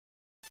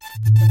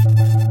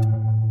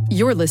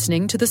You're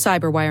listening to the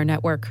Cyberwire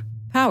Network,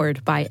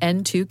 powered by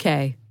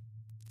N2K.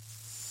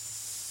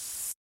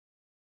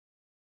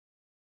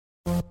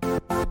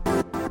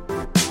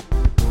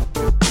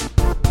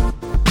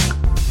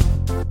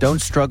 Don't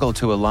struggle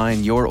to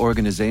align your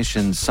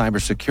organization's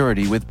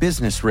cybersecurity with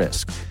business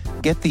risk.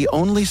 Get the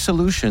only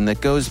solution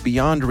that goes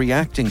beyond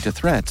reacting to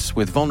threats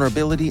with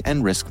vulnerability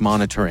and risk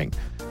monitoring.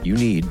 You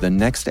need the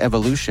next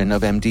evolution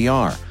of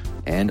MDR,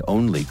 and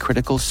only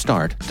Critical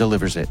Start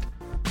delivers it.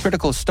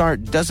 Critical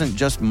Start doesn't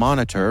just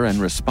monitor and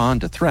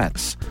respond to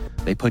threats.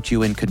 They put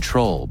you in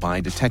control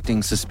by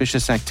detecting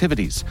suspicious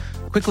activities,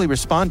 quickly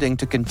responding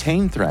to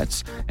contain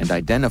threats, and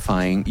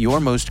identifying your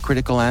most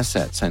critical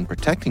assets and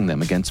protecting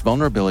them against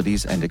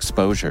vulnerabilities and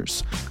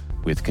exposures.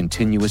 With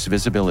continuous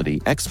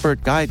visibility,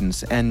 expert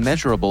guidance, and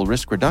measurable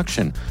risk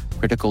reduction,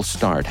 Critical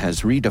Start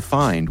has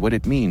redefined what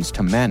it means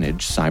to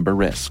manage cyber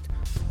risk.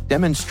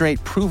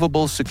 Demonstrate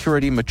provable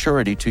security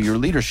maturity to your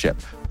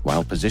leadership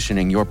while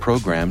positioning your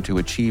program to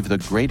achieve the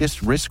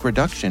greatest risk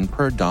reduction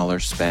per dollar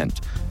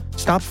spent.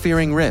 Stop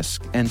fearing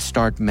risk and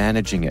start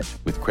managing it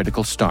with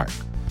Critical Start.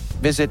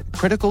 Visit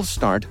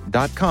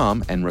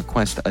criticalstart.com and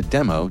request a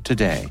demo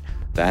today.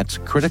 That's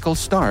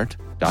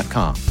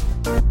criticalstart.com.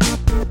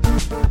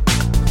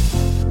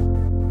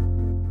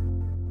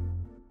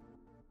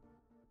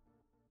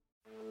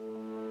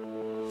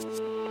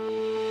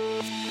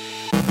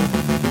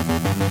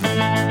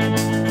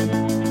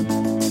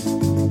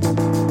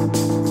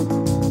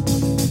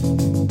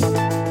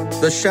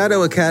 The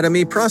Shadow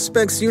Academy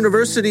prospects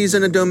universities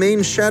in a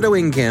domain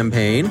shadowing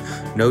campaign.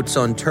 Notes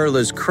on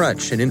Turla's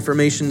Crutch, an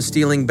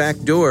information-stealing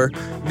backdoor.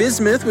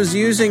 Bismuth was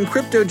using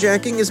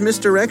cryptojacking as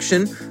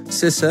misdirection.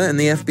 CISA and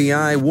the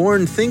FBI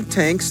warn think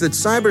tanks that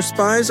cyber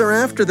spies are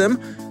after them.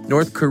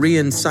 North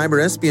Korean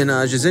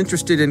cyberespionage is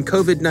interested in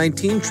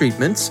COVID-19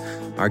 treatments.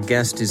 Our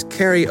guest is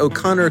Carrie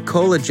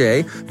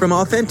O'Connor-Colajay from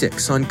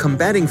Authentics on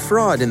combating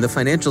fraud in the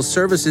financial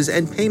services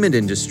and payment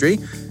industry.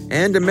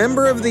 And a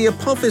member of the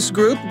Apophis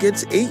Group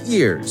gets 8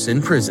 years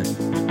in prison.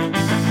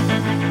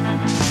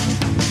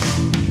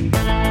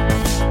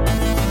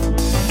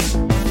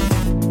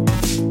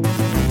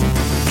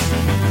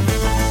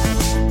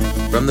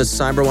 From the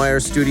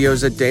Cyberwire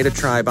studios at Data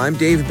Tribe, I'm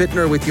Dave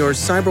Bittner with your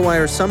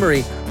Cyberwire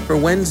summary for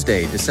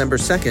Wednesday, December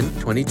 2nd,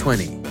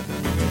 2020.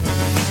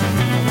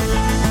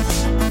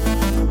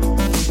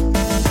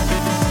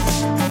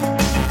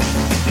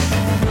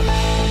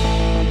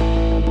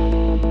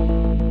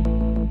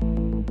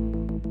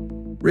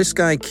 Risk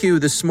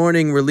IQ this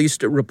morning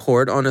released a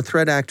report on a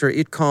threat actor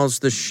it calls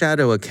the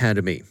Shadow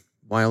Academy.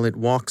 While it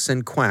walks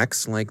and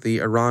quacks like the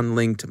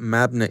Iran-linked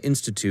Mabna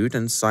Institute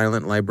and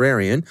Silent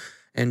Librarian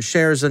and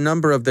shares a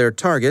number of their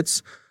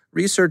targets,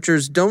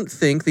 researchers don't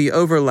think the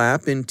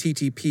overlap in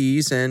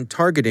TTPs and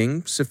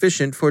targeting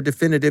sufficient for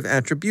definitive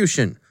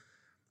attribution.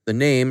 The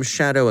name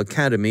Shadow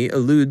Academy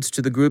alludes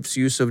to the group's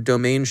use of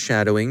domain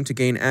shadowing to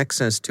gain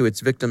access to its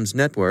victims'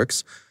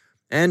 networks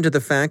and to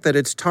the fact that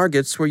its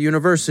targets were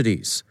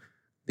universities.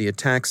 The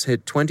attacks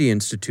hit 20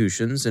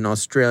 institutions in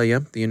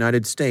Australia, the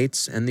United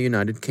States, and the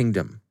United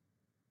Kingdom.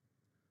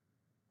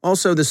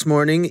 Also this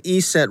morning,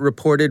 ESET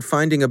reported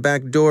finding a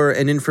backdoor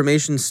and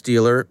information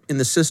stealer in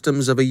the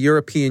systems of a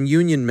European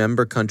Union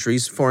member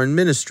country's foreign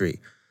ministry.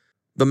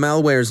 The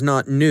malware is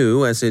not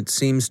new, as it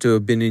seems to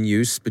have been in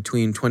use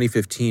between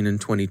 2015 and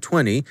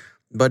 2020,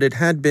 but it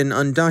had been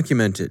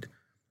undocumented.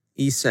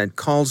 ESET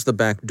calls the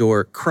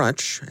backdoor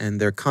Crutch, and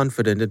they're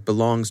confident it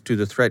belongs to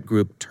the threat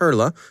group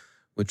Turla,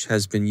 which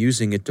has been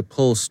using it to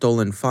pull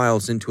stolen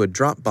files into a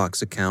Dropbox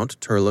account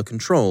Turla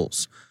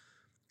controls.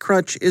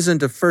 Crutch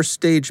isn't a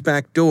first-stage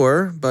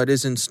backdoor, but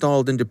is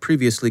installed into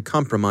previously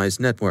compromised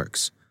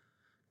networks.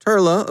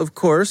 Turla, of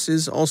course,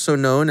 is also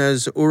known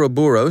as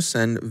Ouroboros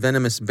and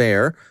Venomous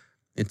Bear.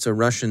 It's a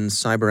Russian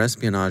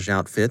cyber-espionage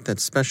outfit that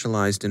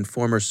specialized in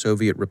former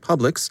Soviet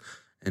republics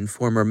and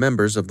former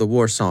members of the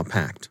Warsaw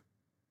Pact.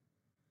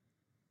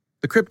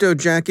 The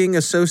cryptojacking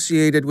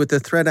associated with the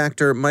threat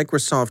actor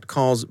Microsoft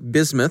calls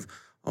Bismuth,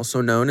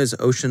 also known as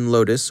Ocean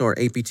Lotus or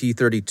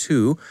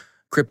APT-32,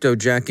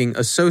 cryptojacking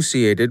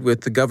associated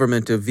with the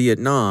government of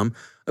Vietnam,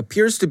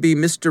 appears to be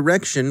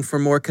misdirection for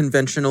more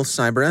conventional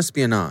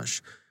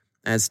cyberespionage.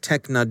 As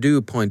Tech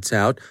Nadu points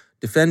out,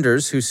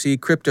 defenders who see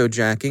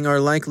cryptojacking are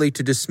likely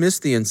to dismiss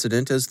the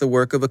incident as the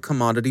work of a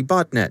commodity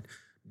botnet,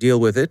 deal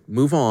with it,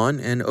 move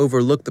on, and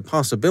overlook the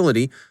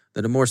possibility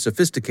that a more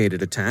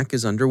sophisticated attack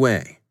is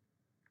underway.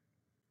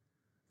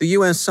 The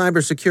U.S.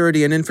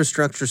 Cybersecurity and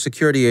Infrastructure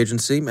Security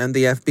Agency and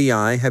the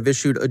FBI have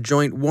issued a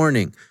joint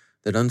warning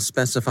that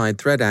unspecified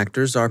threat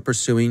actors are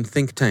pursuing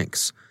think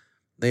tanks.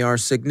 They are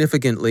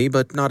significantly,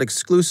 but not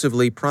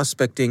exclusively,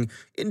 prospecting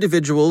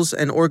individuals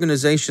and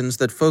organizations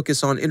that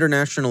focus on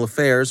international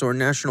affairs or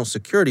national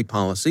security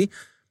policy,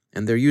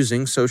 and they're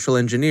using social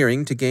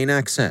engineering to gain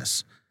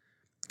access.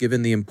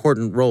 Given the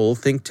important role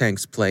think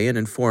tanks play in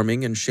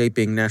informing and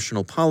shaping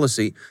national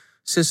policy,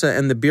 CISA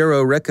and the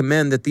Bureau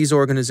recommend that these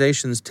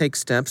organizations take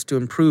steps to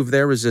improve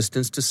their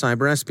resistance to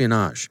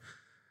cyberespionage.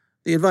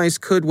 The advice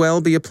could well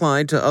be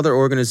applied to other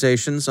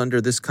organizations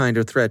under this kind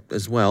of threat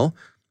as well.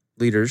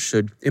 Leaders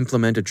should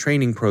implement a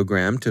training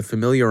program to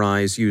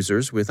familiarize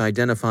users with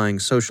identifying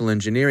social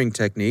engineering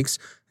techniques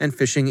and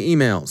phishing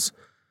emails.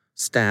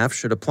 Staff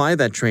should apply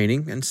that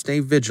training and stay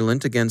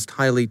vigilant against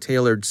highly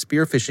tailored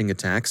spear phishing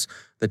attacks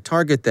that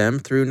target them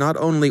through not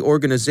only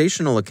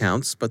organizational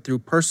accounts but through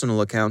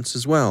personal accounts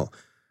as well.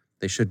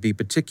 They should be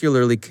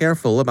particularly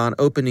careful about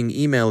opening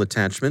email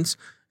attachments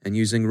and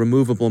using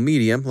removable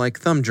media like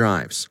thumb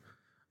drives.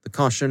 The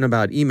caution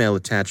about email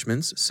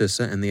attachments,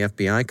 CISA and the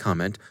FBI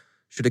comment,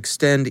 should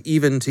extend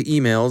even to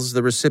emails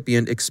the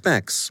recipient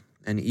expects,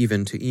 and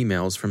even to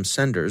emails from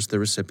senders the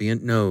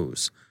recipient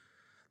knows.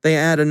 They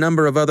add a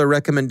number of other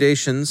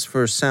recommendations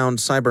for sound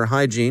cyber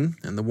hygiene,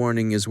 and the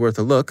warning is worth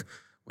a look,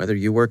 whether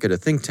you work at a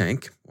think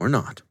tank or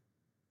not.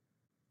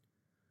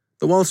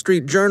 The Wall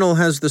Street Journal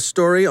has the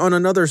story on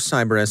another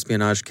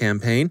cyber-espionage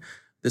campaign,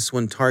 this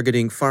one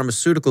targeting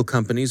pharmaceutical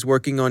companies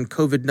working on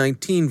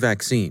COVID-19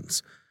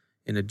 vaccines.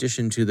 In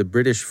addition to the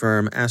British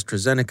firm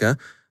AstraZeneca,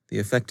 the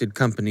affected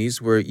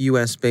companies were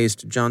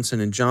U.S.-based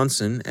Johnson &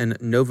 Johnson and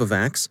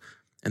Novavax,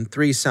 and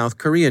 3 South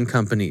Korean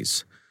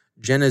companies,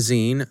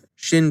 Genezine,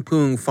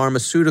 Shinpung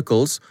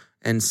Pharmaceuticals,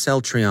 and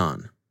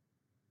Celltrion.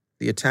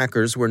 The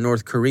attackers were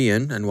North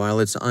Korean, and while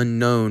it's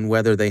unknown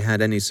whether they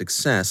had any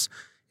success,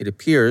 it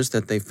appears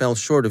that they fell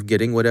short of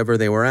getting whatever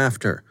they were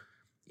after.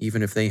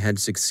 Even if they had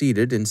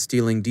succeeded in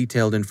stealing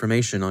detailed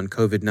information on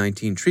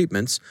COVID-19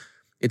 treatments,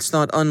 it's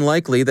thought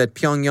unlikely that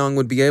Pyongyang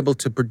would be able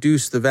to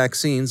produce the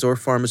vaccines or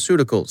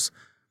pharmaceuticals.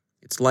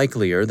 It's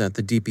likelier that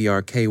the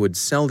DPRK would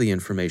sell the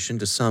information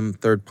to some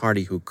third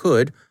party who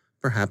could,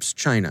 perhaps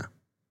China.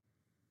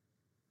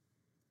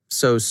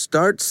 So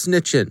start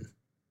snitching.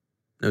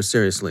 No,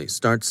 seriously,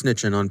 start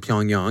snitching on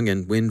Pyongyang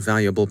and win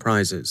valuable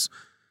prizes.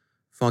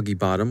 Foggy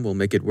Bottom will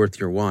make it worth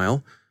your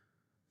while.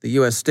 The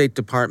U.S. State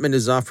Department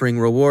is offering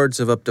rewards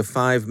of up to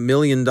 $5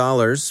 million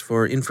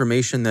for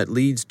information that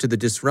leads to the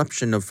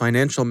disruption of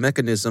financial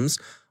mechanisms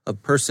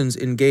of persons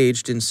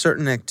engaged in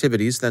certain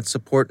activities that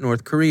support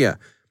North Korea,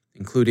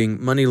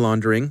 including money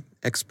laundering,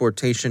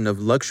 exportation of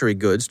luxury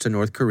goods to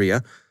North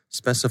Korea,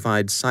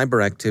 specified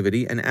cyber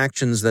activity, and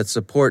actions that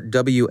support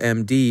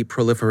WMD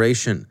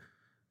proliferation.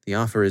 The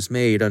offer is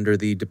made under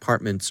the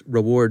department's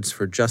Rewards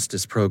for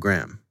Justice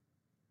program.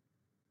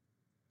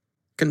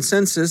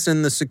 Consensus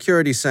in the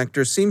security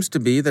sector seems to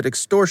be that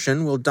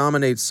extortion will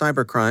dominate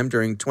cybercrime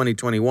during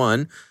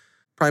 2021,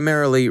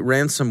 primarily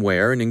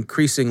ransomware in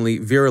increasingly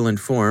virulent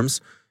forms,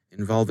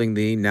 involving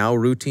the now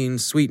routine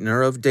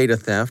sweetener of data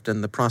theft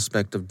and the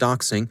prospect of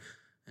doxing,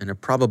 and a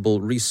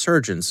probable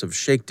resurgence of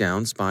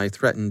shakedowns by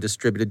threatened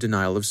distributed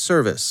denial of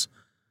service.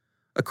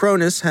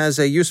 Acronis has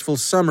a useful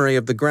summary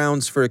of the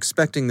grounds for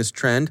expecting this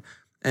trend,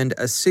 and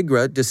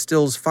Asigra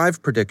distills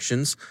 5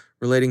 predictions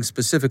relating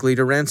specifically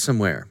to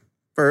ransomware.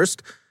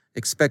 First,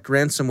 expect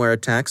ransomware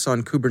attacks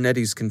on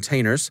Kubernetes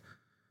containers.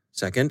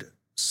 Second,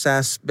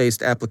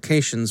 SaaS-based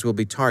applications will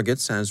be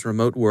targets as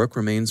remote work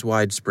remains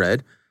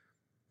widespread.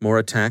 More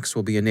attacks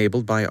will be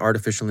enabled by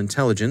artificial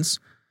intelligence.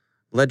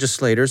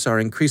 Legislators are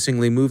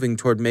increasingly moving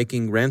toward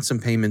making ransom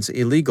payments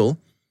illegal.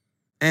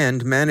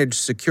 And managed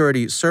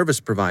security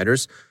service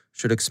providers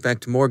should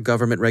expect more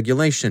government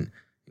regulation,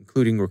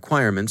 including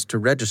requirements to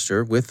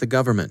register with the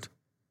government.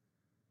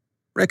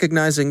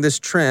 Recognizing this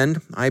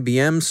trend,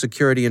 IBM's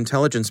Security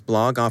Intelligence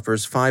blog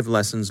offers 5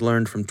 lessons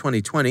learned from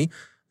 2020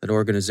 that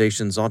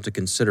organizations ought to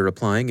consider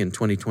applying in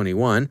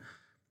 2021.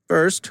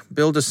 First,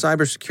 build a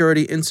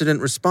cybersecurity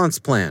incident response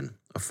plan,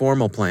 a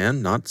formal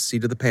plan, not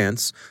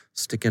seat-of-the-pants,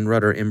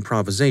 stick-and-rudder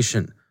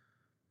improvisation.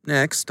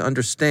 Next,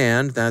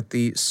 understand that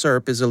the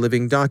SERP is a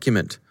living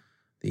document.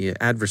 The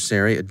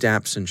adversary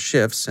adapts and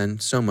shifts,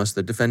 and so must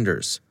the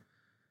defenders.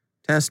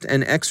 Test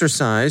and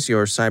exercise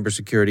your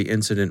cybersecurity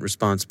incident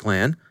response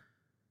plan.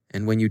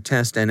 And when you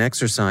test and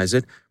exercise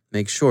it,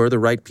 make sure the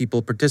right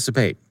people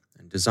participate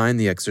and design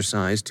the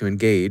exercise to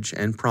engage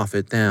and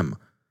profit them.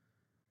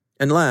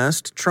 And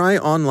last, try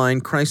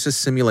online crisis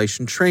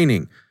simulation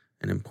training,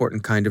 an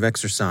important kind of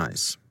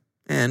exercise,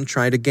 and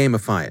try to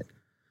gamify it.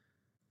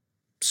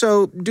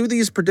 So, do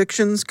these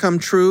predictions come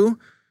true?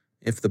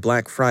 If the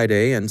Black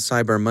Friday and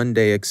Cyber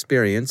Monday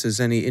experience is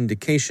any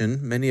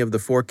indication, many of the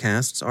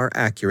forecasts are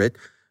accurate,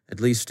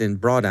 at least in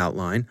broad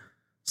outline.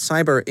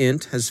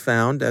 CyberInt has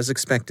found, as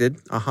expected,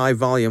 a high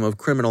volume of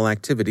criminal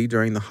activity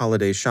during the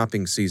holiday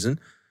shopping season.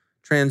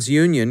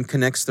 TransUnion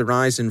connects the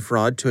rise in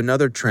fraud to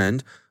another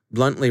trend,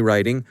 bluntly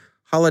writing,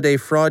 "Holiday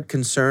fraud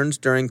concerns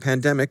during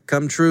pandemic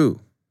come true."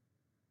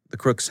 The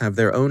crooks have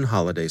their own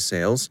holiday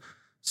sales.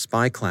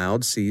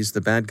 SpyCloud sees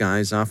the bad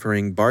guys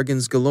offering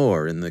bargains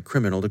galore in the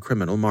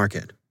criminal-to-criminal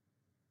market.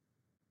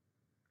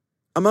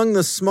 Among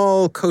the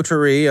small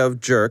coterie of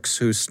jerks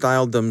who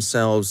styled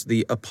themselves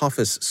the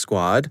Apophis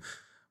Squad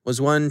was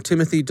one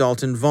Timothy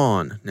Dalton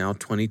Vaughn, now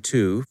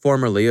 22,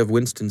 formerly of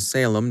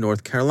Winston-Salem,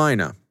 North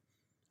Carolina.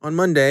 On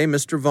Monday,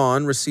 Mr.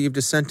 Vaughn received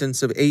a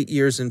sentence of 8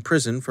 years in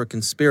prison for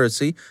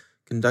conspiracy,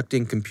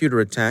 conducting computer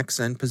attacks,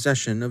 and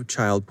possession of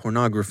child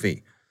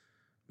pornography.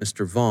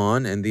 Mr.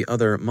 Vaughn and the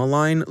other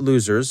malign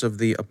losers of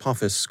the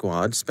Apophis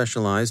Squad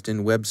specialized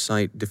in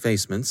website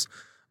defacements,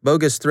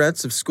 bogus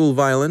threats of school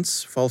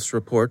violence, false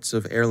reports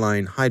of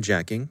airline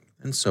hijacking,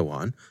 and so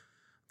on.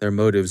 Their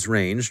motives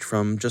ranged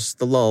from just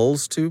the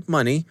lulz to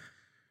money.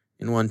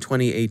 In one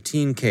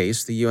 2018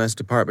 case, the U.S.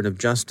 Department of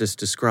Justice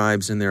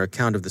describes in their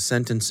account of the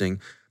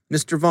sentencing,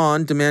 Mr.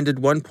 Vaughn demanded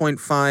 1.5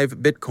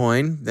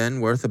 Bitcoin, then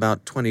worth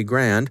about 20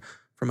 grand,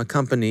 from a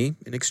company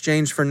in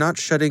exchange for not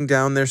shutting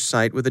down their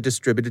site with a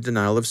distributed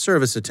denial of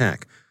service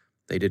attack.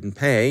 They didn't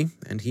pay,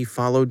 and he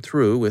followed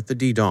through with the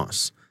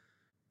DDoS.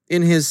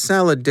 In his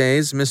salad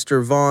days,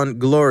 Mr. Vaughn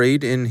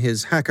gloried in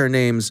his hacker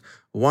names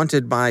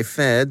Wanted by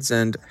Feds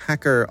and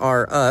Hacker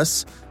R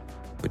Us,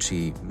 which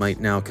he might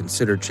now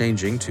consider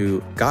changing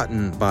to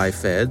Gotten by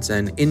Feds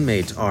and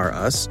Inmate R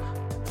Us.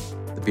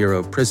 The Bureau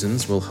of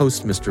Prisons will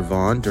host Mr.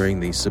 Vaughn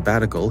during the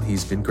sabbatical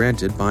he's been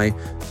granted by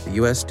the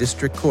U.S.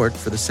 District Court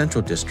for the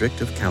Central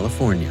District of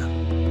California.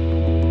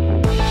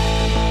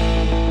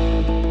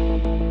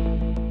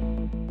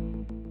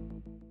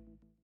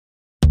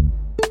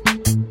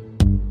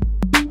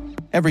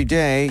 Every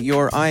day,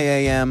 your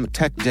IAM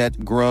tech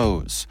debt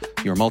grows.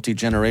 Your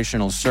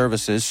multi-generational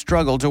services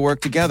struggle to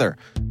work together.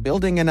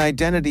 Building an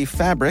identity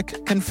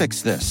fabric can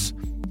fix this.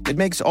 It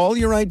makes all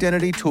your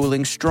identity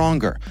tooling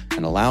stronger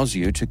and allows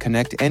you to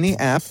connect any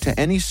app to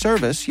any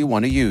service you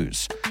want to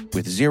use,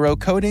 with zero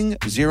coding,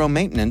 zero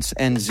maintenance,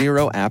 and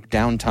zero app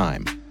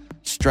downtime.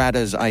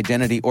 Strata's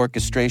identity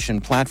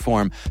orchestration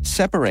platform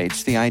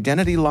separates the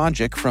identity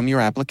logic from your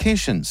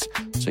applications,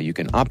 so you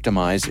can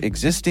optimize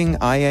existing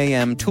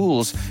IAM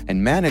tools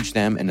and manage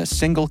them in a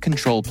single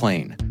control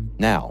plane.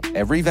 Now,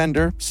 every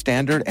vendor,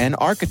 standard, and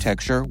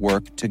architecture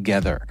work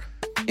together.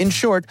 In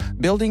short,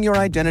 building your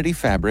identity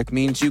fabric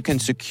means you can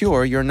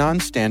secure your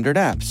non-standard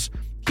apps,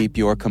 keep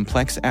your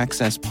complex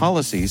access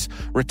policies,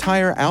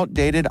 retire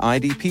outdated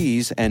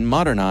IDPs, and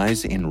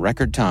modernize in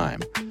record time.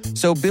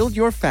 So build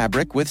your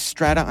fabric with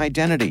Strata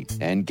Identity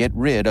and get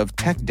rid of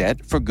tech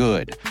debt for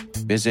good.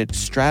 Visit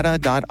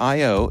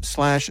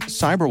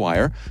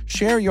strata.io/cyberwire,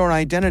 share your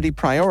identity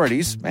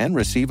priorities, and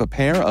receive a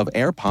pair of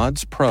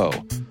AirPods Pro.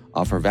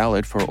 Offer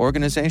valid for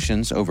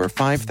organizations over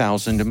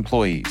 5,000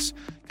 employees.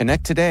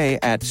 Connect today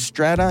at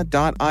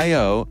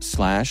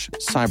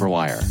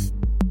strata.io/cyberwire.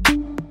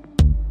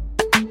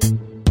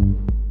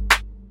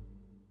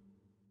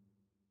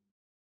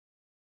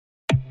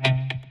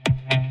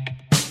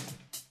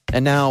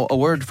 And now, a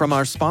word from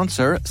our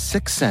sponsor,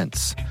 6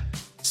 Sense.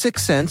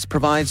 6 Sense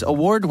provides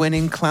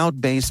award-winning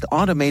cloud-based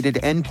automated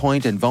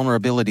endpoint and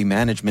vulnerability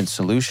management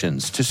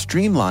solutions to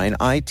streamline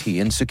IT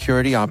and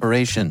security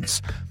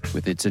operations.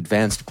 With its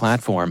advanced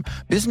platform,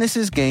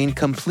 businesses gain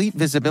complete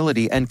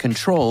visibility and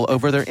control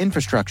over their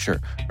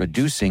infrastructure,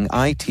 reducing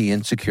IT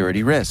and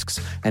security risks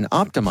and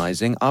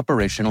optimizing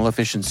operational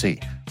efficiency.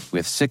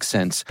 With 6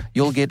 Sense,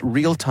 you'll get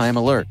real-time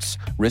alerts,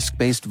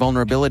 risk-based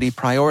vulnerability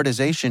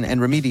prioritization and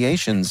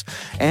remediations,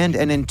 and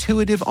an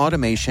intuitive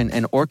automation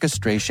and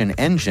orchestration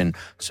engine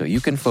so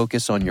you can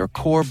focus on your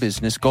core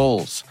business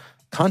goals,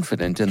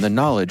 confident in the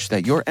knowledge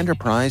that your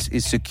enterprise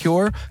is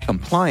secure,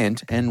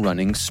 compliant, and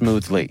running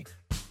smoothly.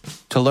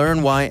 To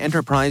learn why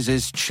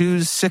enterprises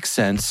choose 6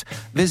 Sense,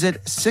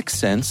 visit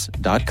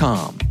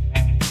 6sense.com.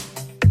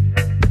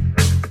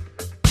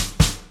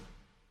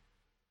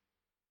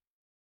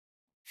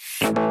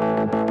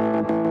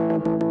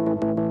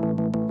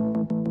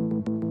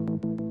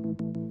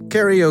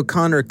 Carrie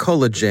O'Connor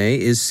Colajay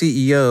is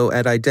CEO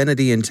at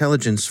identity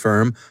intelligence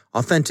firm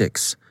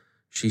Authentics.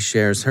 She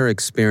shares her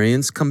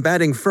experience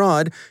combating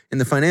fraud in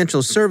the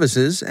financial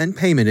services and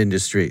payment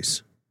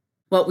industries.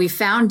 What we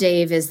found,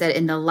 Dave, is that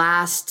in the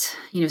last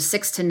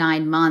 6 to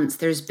 9 months,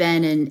 there's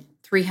been a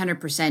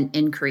 300%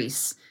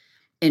 increase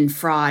in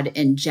fraud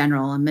in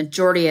general. A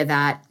majority of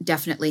that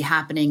definitely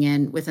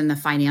happening within the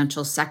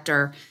financial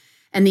sector.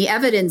 And the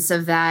evidence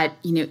of that,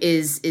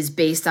 is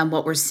based on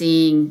what we're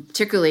seeing,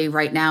 particularly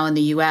right now in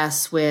the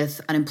U.S. with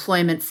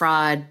unemployment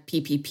fraud,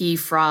 PPP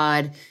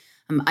fraud,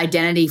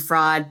 identity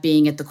fraud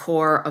being at the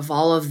core of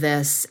all of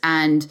this.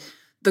 And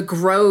the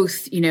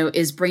growth,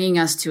 is bringing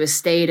us to a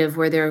state of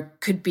where there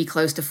could be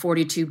close to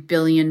 $42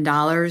 billion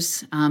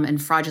in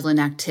fraudulent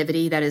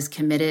activity that is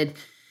committed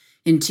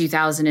in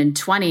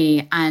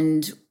 2020.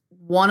 And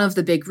one of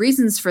the big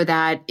reasons for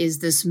that is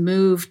this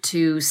move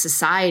to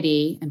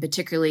society, and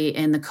particularly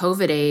in the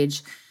COVID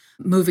age,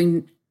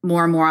 moving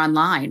more and more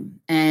online.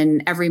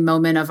 And every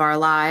moment of our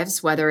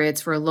lives, whether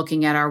it's we're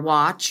looking at our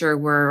watch or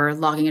we're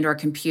logging into our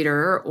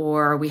computer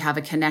or we have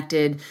a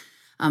connected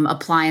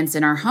appliance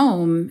in our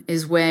home,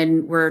 is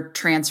when we're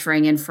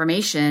transferring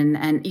information.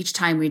 And each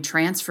time we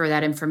transfer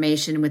that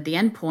information with the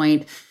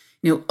endpoint,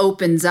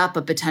 opens up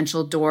a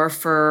potential door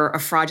for a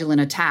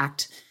fraudulent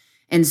attack.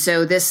 And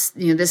so this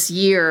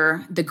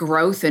year, the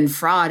growth in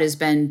fraud has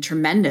been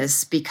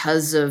tremendous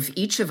because of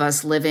each of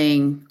us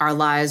living our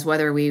lives,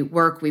 whether we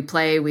work, we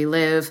play, we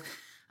live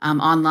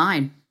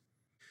online.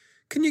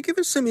 Can you give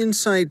us some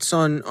insights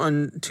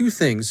on two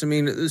things? I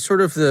mean,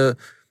 sort of the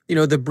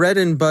the bread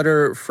and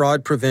butter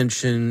fraud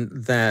prevention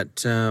that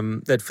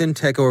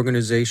fintech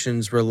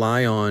organizations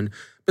rely on,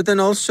 but then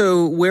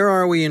also where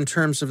are we in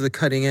terms of the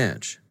cutting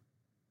edge?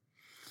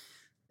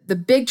 The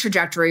big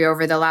trajectory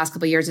over the last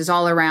couple of years is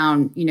all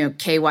around,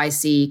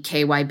 KYC,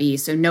 KYB.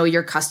 So know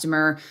your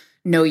customer,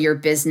 know your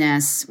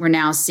business. We're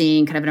now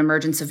seeing kind of an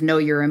emergence of know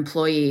your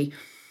employee.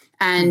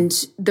 And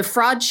the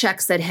fraud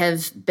checks that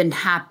have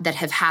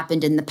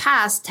happened in the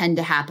past tend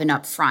to happen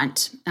up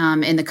front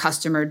in the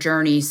customer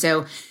journey.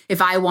 So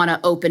if I want to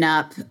open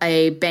up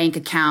a bank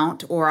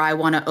account or I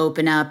want to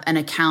open up an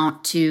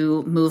account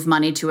to move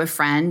money to a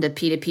friend, a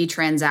P2P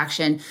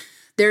transaction,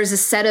 there's a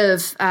set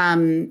of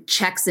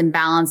checks and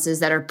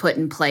balances that are put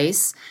in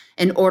place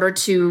in order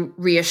to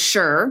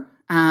reassure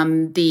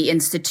the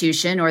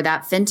institution or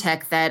that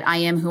fintech that I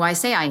am who I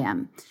say I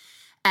am.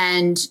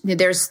 And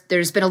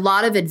there's been a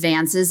lot of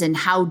advances in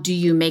how do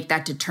you make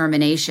that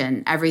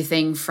determination,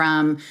 everything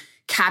from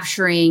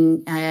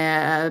capturing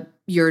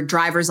your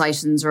driver's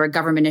license or a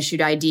government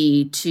issued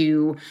ID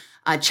to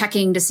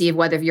checking to see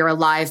whether you're a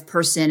live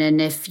person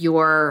and if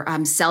your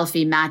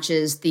selfie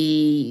matches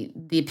the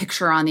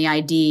picture on the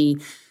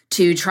ID,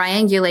 to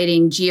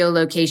triangulating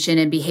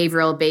geolocation and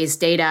behavioral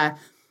based data.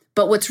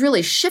 But what's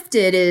really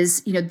shifted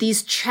is,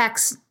 these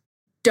checks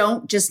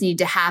don't just need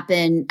to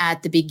happen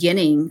at the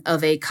beginning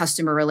of a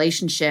customer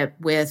relationship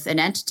with an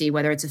entity,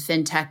 whether it's a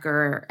fintech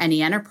or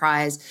any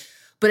enterprise,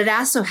 but it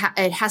also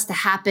it has to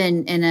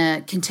happen in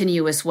a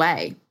continuous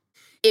way.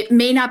 It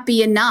may not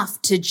be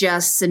enough to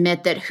just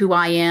submit that who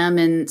I am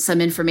and some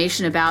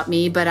information about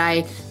me, but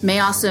I may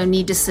also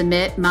need to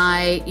submit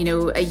my,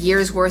 a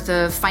year's worth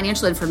of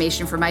financial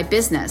information for my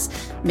business.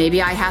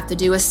 Maybe I have to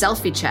do a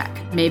selfie check.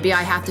 Maybe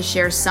I have to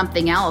share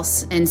something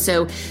else. And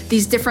so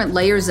these different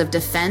layers of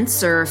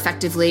defense are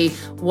effectively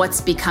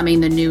what's becoming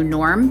the new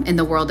norm in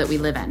the world that we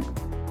live in.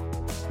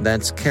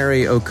 That's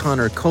Carrie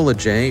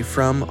O'Connor-Colleget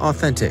from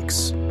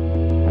Authentics.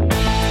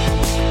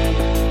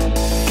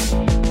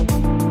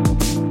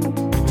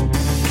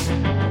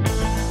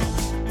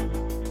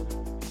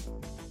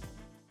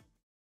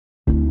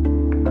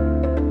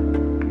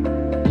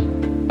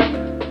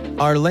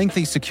 Are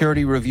lengthy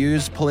security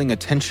reviews pulling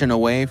attention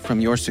away from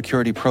your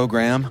security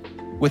program?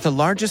 With the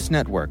largest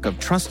network of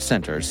trust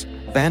centers,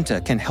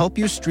 Vanta can help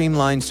you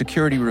streamline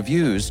security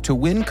reviews to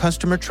win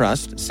customer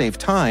trust, save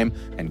time,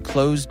 and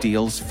close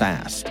deals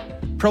fast.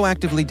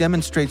 Proactively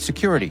demonstrate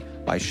security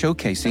by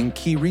showcasing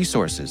key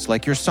resources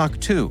like your SOC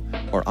 2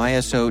 or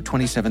ISO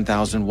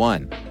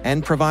 27001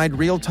 and provide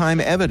real-time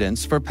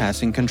evidence for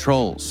passing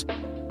controls.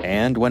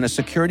 And when a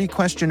security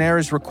questionnaire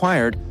is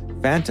required,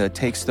 Vanta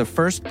takes the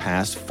first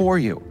pass for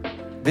you.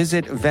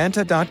 Visit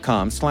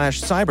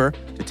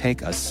vanta.com/cyber to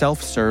take a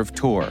self-serve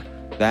tour.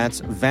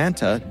 That's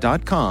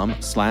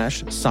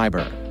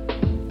vanta.com/cyber.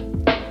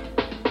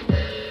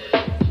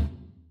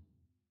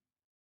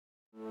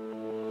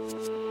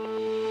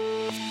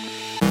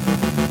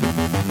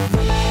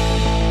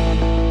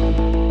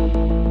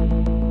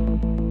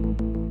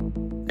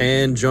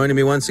 And joining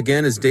me once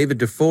again is David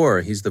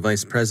DeFore. He's the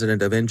Vice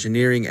President of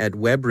Engineering at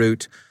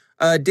WebRoot.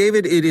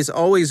 David, it is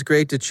always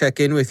great to check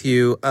in with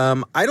you.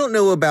 I don't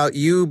know about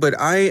you, but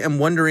I am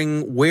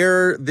wondering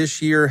where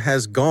this year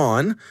has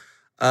gone.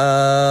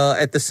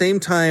 At the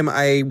same time,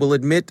 I will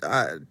admit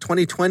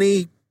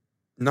 2020,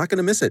 not going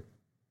to miss it.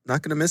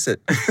 Not going to miss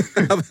it.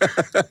 How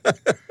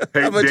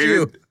about David,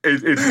 you?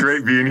 It's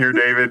great being here,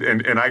 David.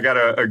 And I got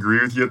to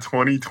agree with you.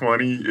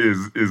 2020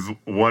 is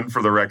one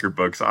for the record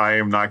books. I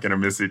am not going to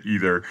miss it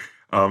either.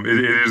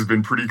 It has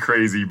been pretty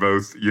crazy,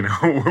 both,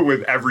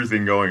 with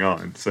everything going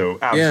on. So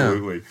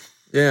absolutely.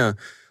 Yeah.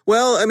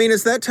 Well, I mean,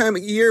 it's that time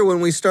of year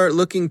when we start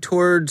looking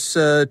towards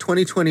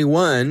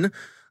 2021.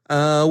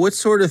 What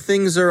sort of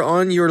things are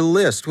on your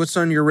list? What's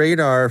on your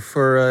radar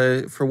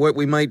for what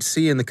we might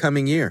see in the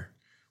coming year?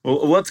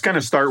 Well, let's kind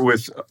of start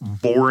with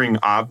boring,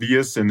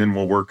 obvious, and then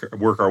we'll work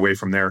our way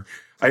from there.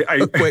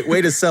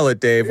 Way to sell it,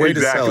 Dave. Way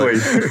exactly. to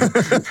sell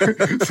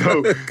it.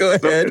 So go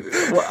ahead.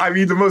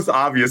 The most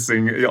obvious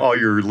thing, all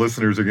your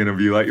listeners are going to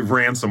be like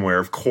ransomware.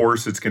 Of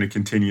course, it's going to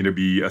continue to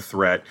be a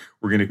threat.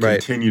 We're going to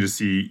continue to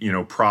see,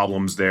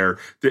 problems there.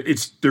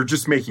 They're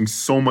just making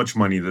so much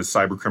money, the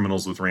cyber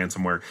criminals with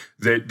ransomware,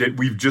 that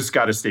we've just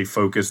got to stay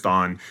focused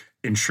on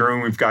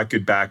ensuring we've got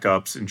good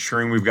backups,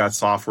 ensuring we've got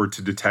software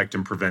to detect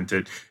and prevent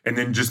it, and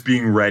then just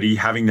being ready,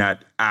 having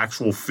that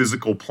actual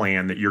physical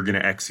plan that you're going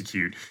to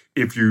execute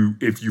if you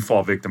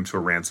fall victim to a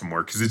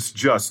ransomware, because it's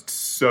just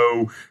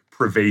so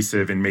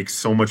pervasive and makes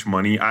so much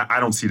money. I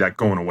don't see that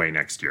going away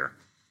next year.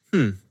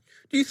 Do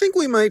you think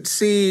we might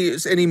see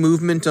any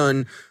movement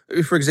on,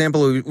 for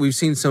example, we've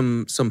seen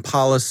some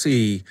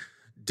policy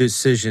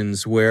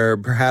decisions where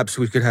perhaps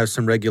we could have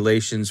some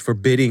regulations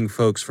forbidding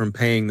folks from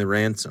paying the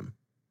ransom?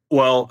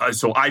 Well,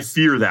 so I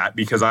fear that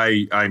because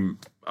I'm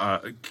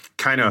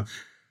kind of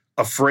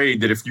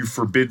afraid that if you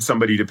forbid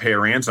somebody to pay a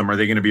ransom, are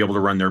they going to be able to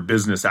run their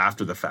business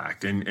after the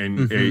fact? And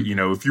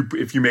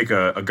if you make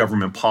a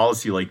government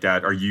policy like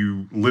that, are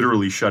you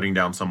literally shutting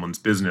down someone's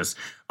business?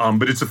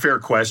 But it's a fair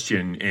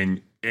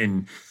question,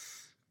 and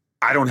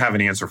I don't have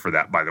an answer for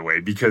that, by the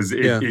way, because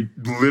it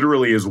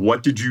literally is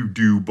what did you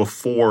do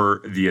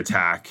before the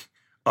attack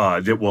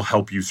that will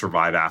help you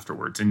survive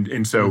afterwards.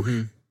 And so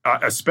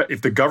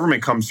if the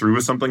government comes through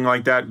with something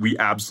like that, we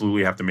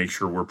absolutely have to make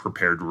sure we're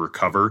prepared to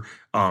recover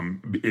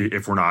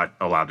if we're not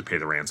allowed to pay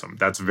the ransom.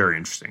 That's very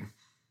interesting.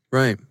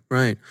 Right.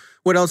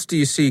 What else do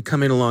you see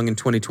coming along in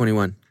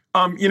 2021?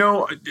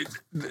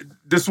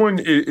 This one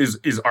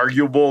is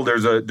arguable.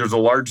 There's a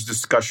large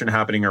discussion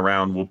happening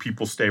around, will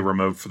people stay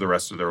remote for the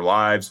rest of their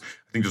lives?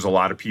 I think there's a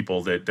lot of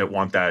people that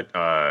want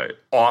that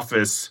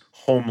office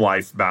home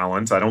life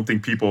balance. I don't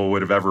think people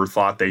would have ever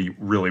thought they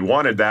really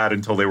wanted that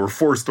until they were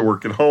forced to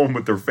work at home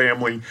with their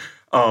family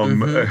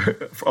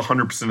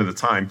 100% of the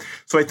time.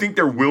 So I think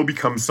there will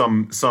become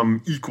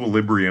some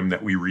equilibrium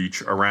that we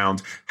reach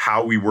around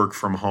how we work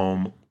from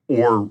home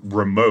or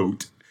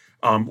remote.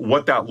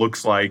 What that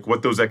looks like,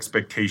 what those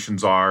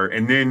expectations are.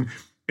 And then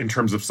in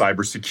terms of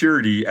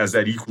cybersecurity, as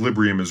that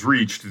equilibrium is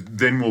reached,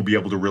 then we'll be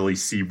able to really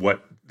see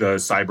what the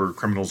cyber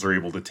criminals are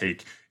able to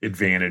take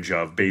advantage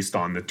of based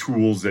on the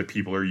tools that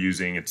people are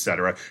using, et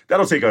cetera.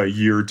 That'll take a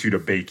year or two to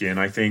bake in.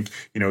 I think,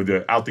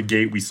 out the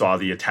gate, we saw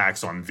the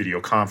attacks on video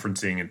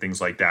conferencing and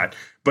things like that.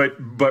 But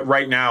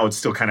right now, it's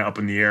still kind of up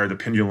in the air. The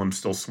pendulum's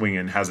still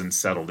swinging, hasn't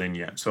settled in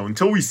yet. So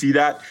until we see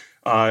that,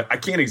 I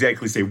can't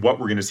exactly say what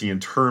we're going to see in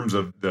terms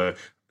of the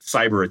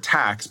cyber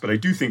attacks, but I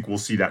do think we'll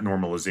see that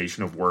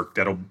normalization of work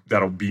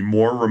that'll be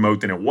more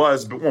remote than it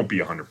was, but won't be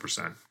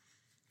 100%.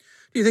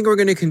 Do you think we're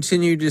going to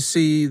continue to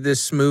see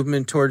this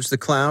movement towards the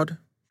cloud?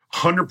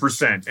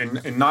 100%.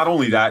 And not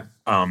only that,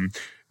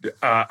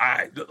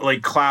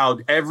 like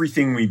cloud,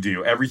 everything we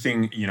do,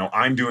 everything,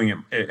 I'm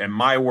doing at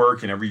my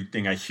work and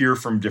everything I hear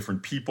from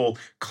different people,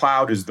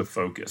 cloud is the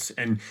focus.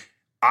 And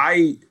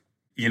I,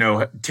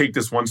 take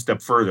this one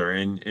step further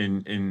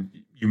and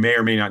you may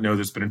or may not know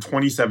this, but in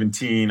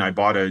 2017, I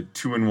bought a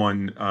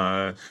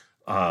 2-in-1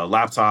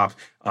 laptop.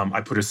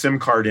 I put a SIM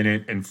card in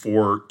it, and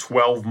for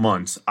 12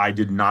 months, I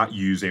did not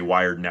use a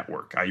wired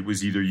network. I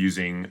was either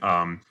using,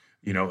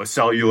 a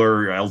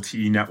cellular or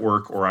LTE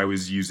network, or I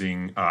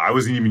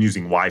wasn't even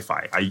using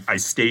Wi-Fi. I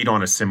stayed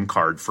on a SIM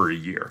card for a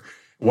year.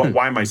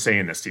 Why am I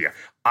saying this to you?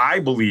 I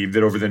believe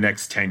that over the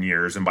next 10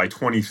 years and by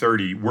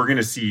 2030, we're going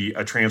to see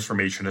a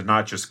transformation of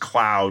not just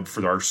cloud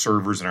for our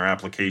servers and our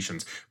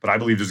applications, but I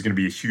believe there's going to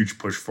be a huge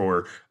push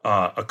for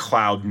a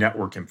cloud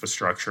network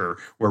infrastructure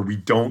where we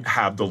don't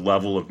have the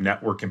level of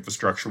network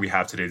infrastructure we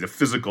have today, the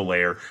physical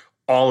layer.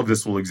 All of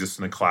this will exist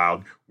in the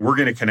cloud. We're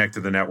going to connect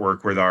to the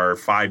network with our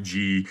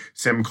 5G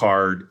SIM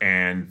card,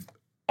 and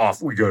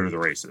off we go to the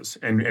races.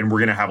 And we're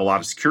going to have a lot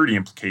of security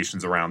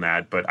implications around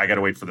that, but I got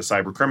to wait for the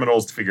cyber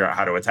criminals to figure out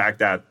how to attack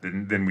that,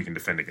 and then we can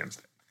defend against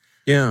it.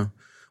 Yeah.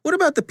 What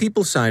about the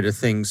people side of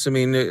things? I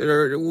mean,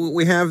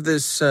 we have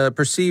this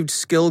perceived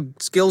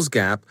skills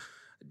gap.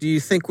 Do you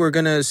think we're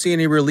going to see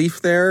any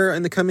relief there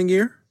in the coming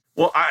year?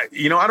 Well, I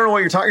don't know what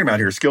you're talking about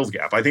here, skills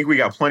gap. I think we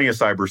got plenty of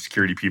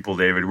cybersecurity people,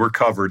 David. We're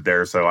covered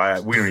there, so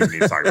we don't even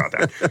need to talk about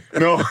that.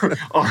 No,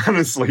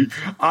 honestly,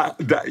 I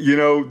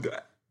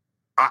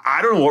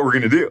don't know what we're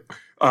going to do.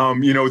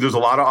 There's a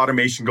lot of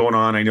automation going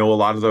on. I know a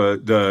lot of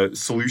the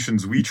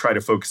solutions we try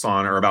to focus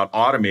on are about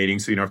automating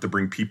so you don't have to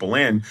bring people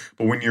in.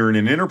 But when you're in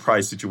an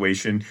enterprise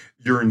situation,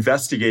 you're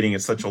investigating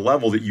at such a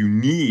level that you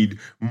need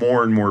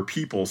more and more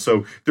people.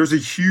 So there's a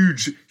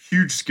huge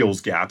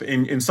skills gap.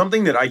 And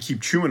something that I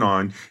keep chewing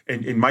on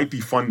and it might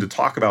be fun to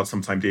talk about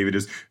sometime, David,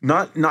 is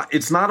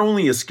it's not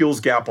only a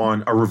skills gap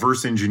on a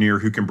reverse engineer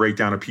who can break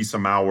down a piece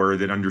of malware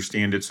that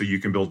understand it so you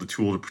can build a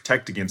tool to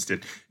protect against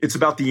it. It's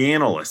about the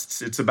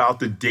analysts. It's about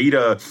the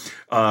data,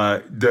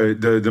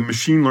 the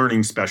machine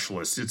learning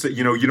specialists. It's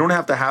you don't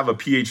have to have a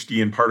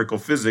PhD in particle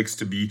physics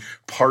to be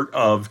part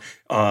of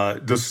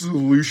the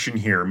solution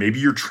here. Maybe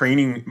you're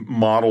training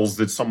models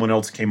that someone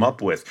else came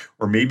up with,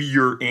 or maybe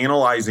you're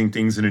analyzing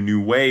things in a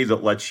new way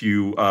that lets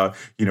you,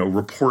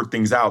 report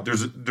things out.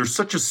 There's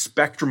such a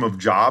spectrum of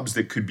jobs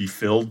that could be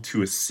filled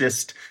to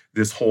assist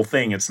this whole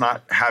thing. It's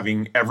not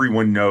having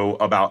everyone know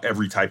about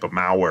every type of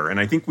malware. And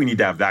I think we need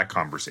to have that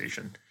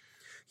conversation.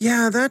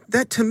 Yeah,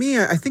 that to me,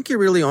 I think you're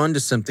really onto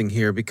something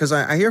here, because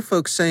I hear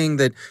folks saying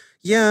that,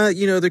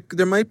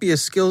 there might be a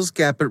skills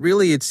gap, but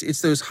really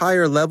it's those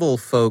higher level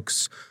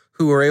folks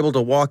who are able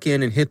to walk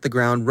in and hit the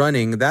ground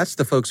running. That's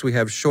the folks we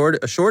have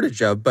a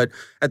shortage of. But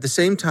at the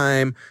same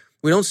time,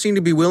 we don't seem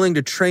to be willing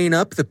to train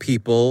up the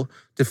people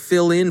to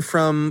fill in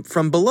from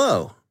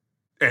below.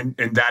 And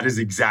that is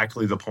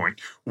exactly the point.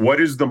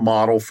 What is the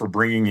model for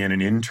bringing in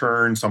an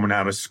intern, someone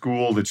out of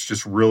school that's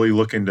just really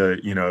looking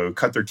to,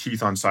 cut their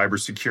teeth on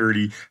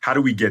cybersecurity? How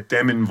do we get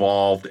them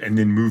involved and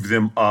then move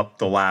them up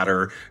the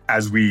ladder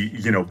as we,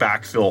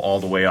 backfill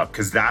all the way up?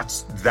 Because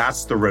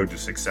that's the road to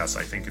success,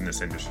 I think, in this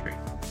industry.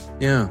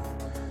 Yeah.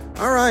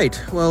 All right.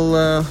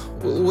 Well,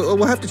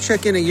 we'll have to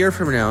check in a year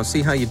from now and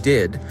see how you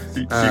did.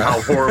 See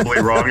how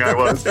horribly wrong I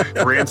was.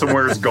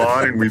 Ransomware's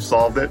gone and we've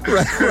solved it.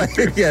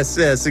 Right. Yes,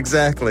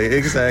 exactly.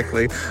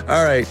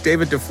 All right.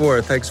 David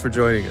DeFore, thanks for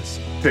joining us.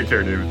 Take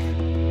care, David.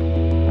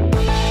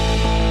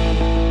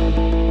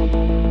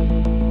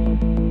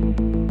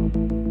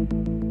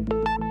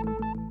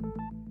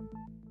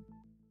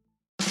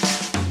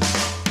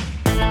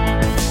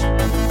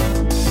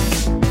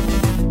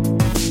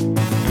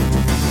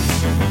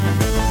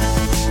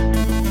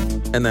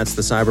 And that's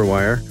the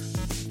Cyberwire.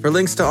 For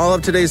links to all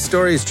of today's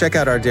stories, check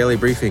out our daily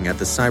briefing at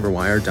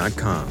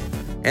thecyberwire.com.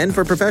 And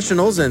for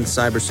professionals and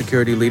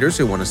cybersecurity leaders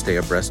who want to stay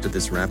abreast of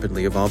this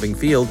rapidly evolving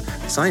field,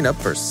 sign up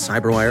for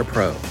Cyberwire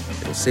Pro.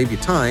 It'll save you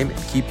time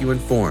and keep you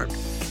informed.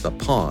 The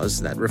pause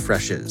that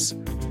refreshes.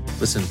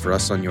 Listen for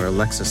us on your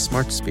Alexa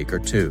smart speaker,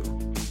 too.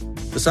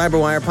 The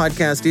Cyberwire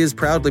podcast is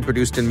proudly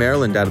produced in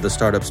Maryland out of the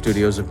startup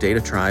studios of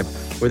Data Tribe,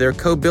 where they're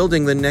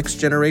co-building the next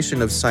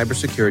generation of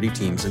cybersecurity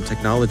teams and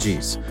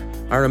technologies.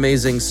 Our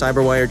amazing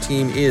Cyberwire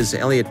team is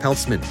Elliot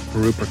Peltzman,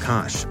 Guru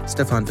Prakash,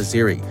 Stefan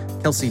Vaziri,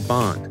 Kelsey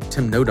Bond,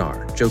 Tim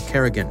Nodar, Joe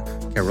Kerrigan,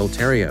 Carol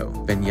Terrio,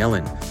 Ben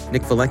Yellen,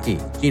 Nick Valecki,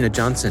 Gina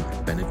Johnson,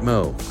 Bennett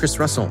Moe, Chris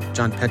Russell,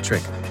 John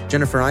Petrick,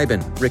 Jennifer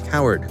Iben, Rick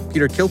Howard,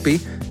 Peter Kilpie,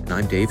 and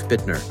I'm Dave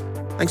Bittner.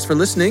 Thanks for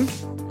listening.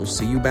 We'll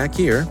see you back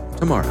here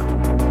tomorrow.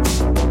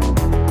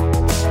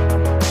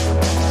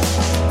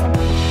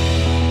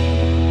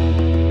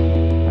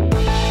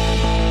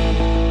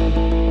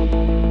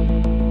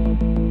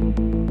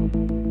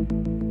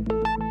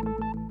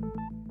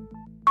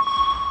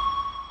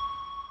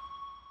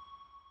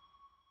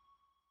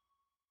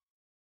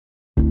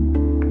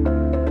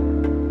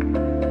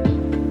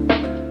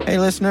 Hey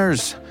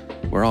listeners,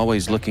 we're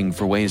always looking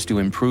for ways to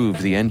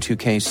improve the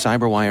N2K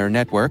Cyberwire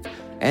network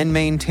and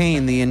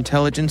maintain the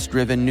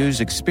intelligence-driven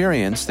news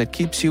experience that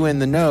keeps you in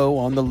the know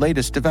on the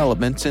latest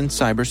developments in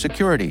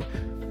cybersecurity.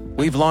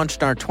 We've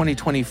launched our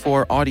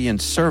 2024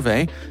 audience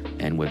survey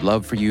and would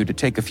love for you to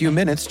take a few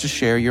minutes to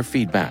share your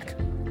feedback.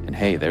 And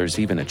hey, there's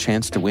even a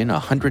chance to win a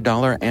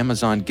 $100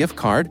 Amazon gift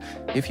card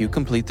if you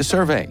complete the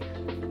survey.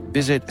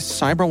 Visit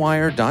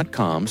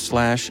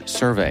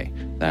cyberwire.com/survey.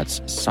 That's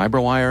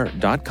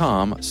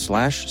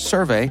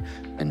cyberwire.com/survey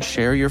and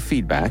share your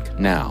feedback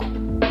now.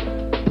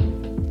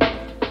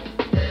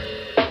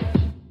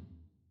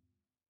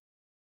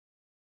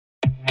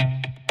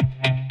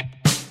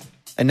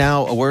 And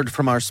now a word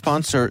from our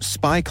sponsor,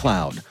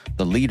 SpyCloud,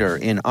 the leader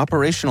in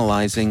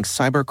operationalizing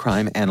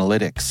cybercrime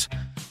analytics.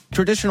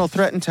 Traditional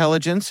threat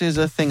intelligence is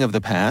a thing of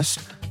the past.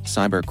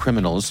 Cyber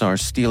criminals are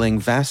stealing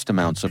vast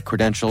amounts of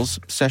credentials,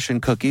 session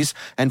cookies,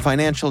 and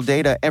financial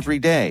data every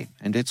day,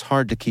 and it's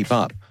hard to keep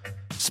up.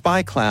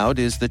 SpyCloud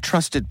is the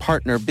trusted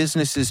partner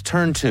businesses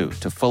turn to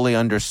fully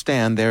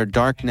understand their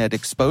darknet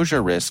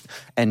exposure risk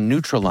and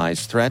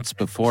neutralize threats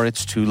before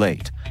it's too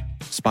late.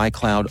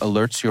 SpyCloud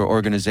alerts your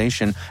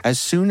organization as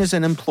soon as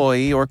an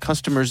employee or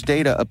customer's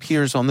data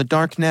appears on the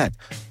darknet,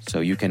 so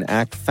you can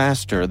act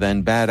faster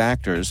than bad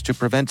actors to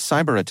prevent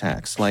cyber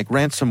attacks like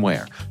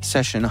ransomware,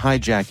 session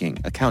hijacking,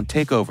 account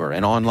takeover,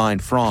 and online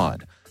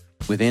fraud.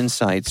 With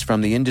insights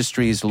from the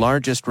industry's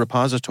largest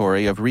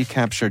repository of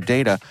recaptured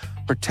data,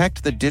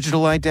 protect the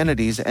digital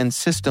identities and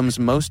systems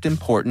most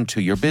important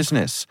to your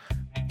business.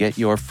 Get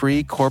your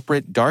free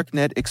corporate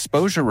darknet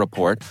exposure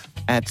report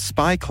at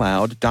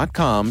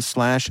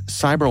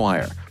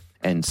spycloud.com/cyberwire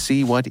and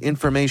see what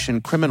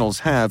information criminals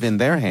have in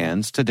their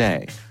hands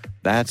today.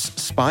 That's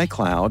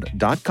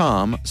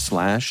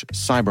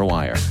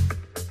spycloud.com/cyberwire.